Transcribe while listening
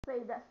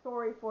save that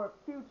story for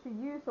future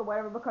use or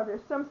whatever, because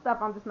there's some stuff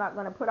I'm just not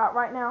going to put out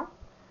right now.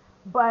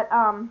 But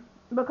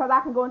because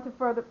I can go into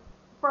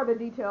further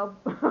detail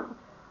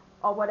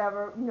or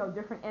whatever,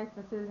 different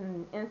instances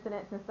and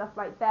incidents and stuff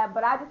like that.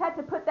 But I just had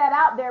to put that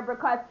out there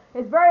because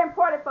it's very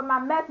important for my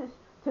message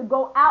to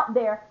go out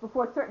there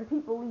before certain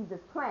people leave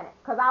this planet,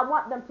 because I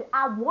want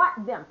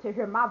them to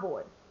hear my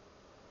voice.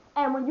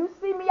 And when you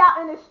see me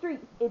out in the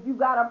streets, if you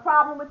got a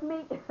problem with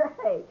me,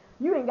 hey,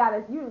 you ain't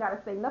gotta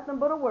say nothing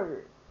but a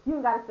word. You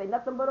ain't gotta say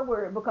nothing but a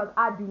word, because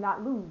I do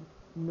not lose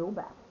no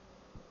battle.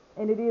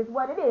 And it is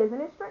what it is, and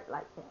it's straight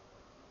like that.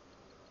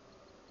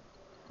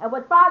 And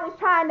what Father's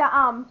trying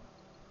to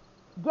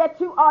get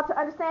you all to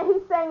understand,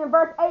 he's saying in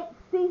verse 8,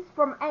 cease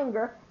from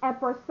anger and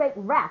forsake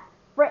wrath.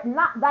 Fret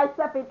not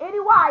thyself in any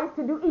wise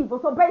to do evil.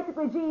 So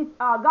basically,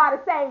 God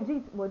is saying,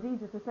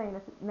 Jesus is saying,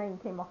 this name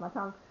came off my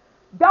tongue.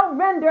 Don't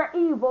render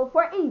evil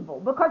for evil,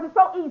 because it's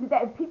so easy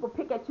that if people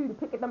pick at you, to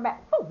pick at them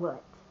back. For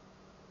what?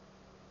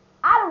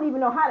 I don't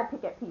even know how to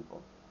pick at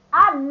people.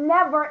 I've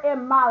never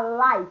in my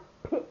life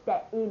picked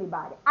at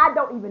anybody. I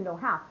don't even know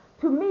how.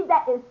 To me,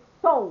 that is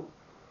so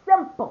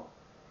simple.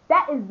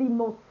 That is the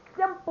most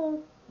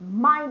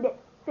simple-minded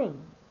thing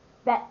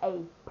that a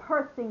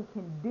person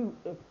can do,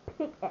 is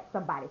pick at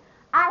somebody.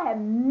 I have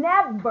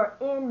never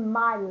in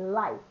my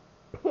life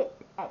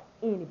picked at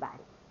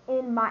anybody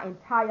in my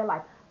entire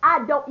life.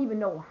 I don't even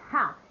know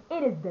how.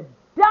 It is the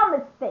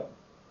dumbest thing.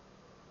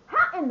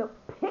 How in the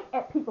pick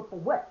at people for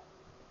what?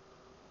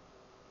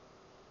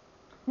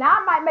 Now,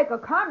 I might make a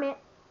comment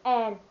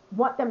and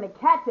want them to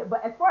catch it,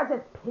 but as far as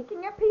just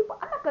picking at people,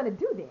 I'm not going to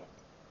do that.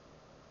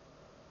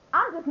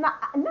 I'm just not.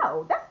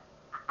 No,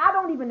 I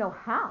don't even know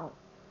how.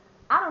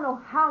 I don't know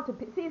how to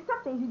pick. See,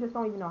 some things you just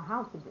don't even know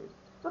how to do,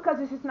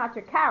 because it's just not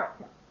your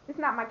character. It's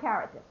not my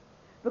character.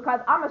 Because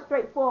I'm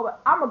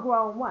a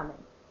grown woman.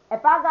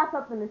 If I got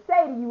something to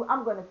say to you,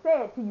 I'm going to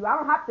say it to you. I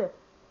don't have to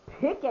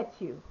pick at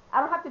you.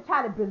 I don't have to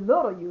try to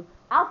belittle you.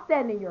 I'll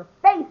stand in your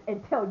face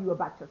and tell you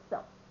about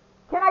yourself.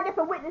 Can I get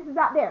some witnesses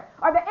out there?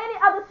 Are there any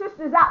other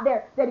sisters out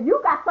there that if you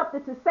got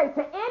something to say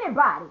to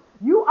anybody,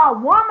 you are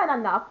woman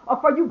enough, or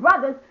for you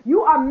brothers,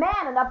 you are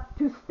man enough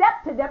to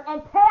step to them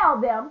and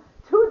tell them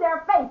to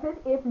their faces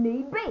if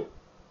need be?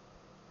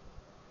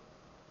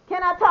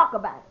 Can I talk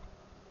about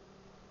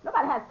it?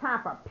 Nobody has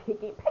time for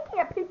picking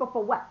at people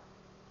for what?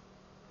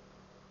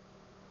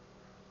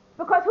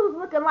 Because who's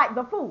looking like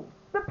the fool?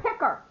 The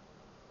picker.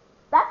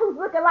 That's who's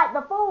looking like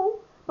the fool,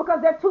 because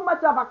they're too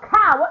much of a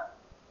coward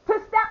to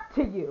step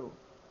to you.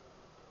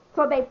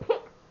 So they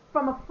pick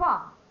from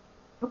afar,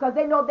 because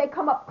they know if they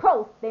come up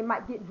close, they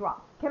might get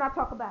dropped. Can I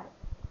talk about it?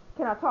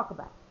 Can I talk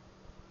about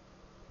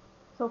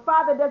it? So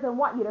Father doesn't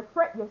want you to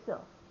fret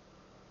yourself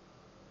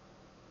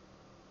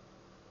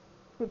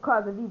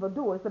because of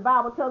evildoers. The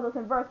Bible tells us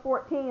in verse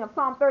 14 of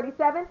Psalm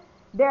 37,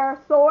 their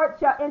sword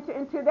shall enter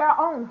into their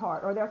own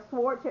heart, or their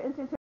sword shall enter into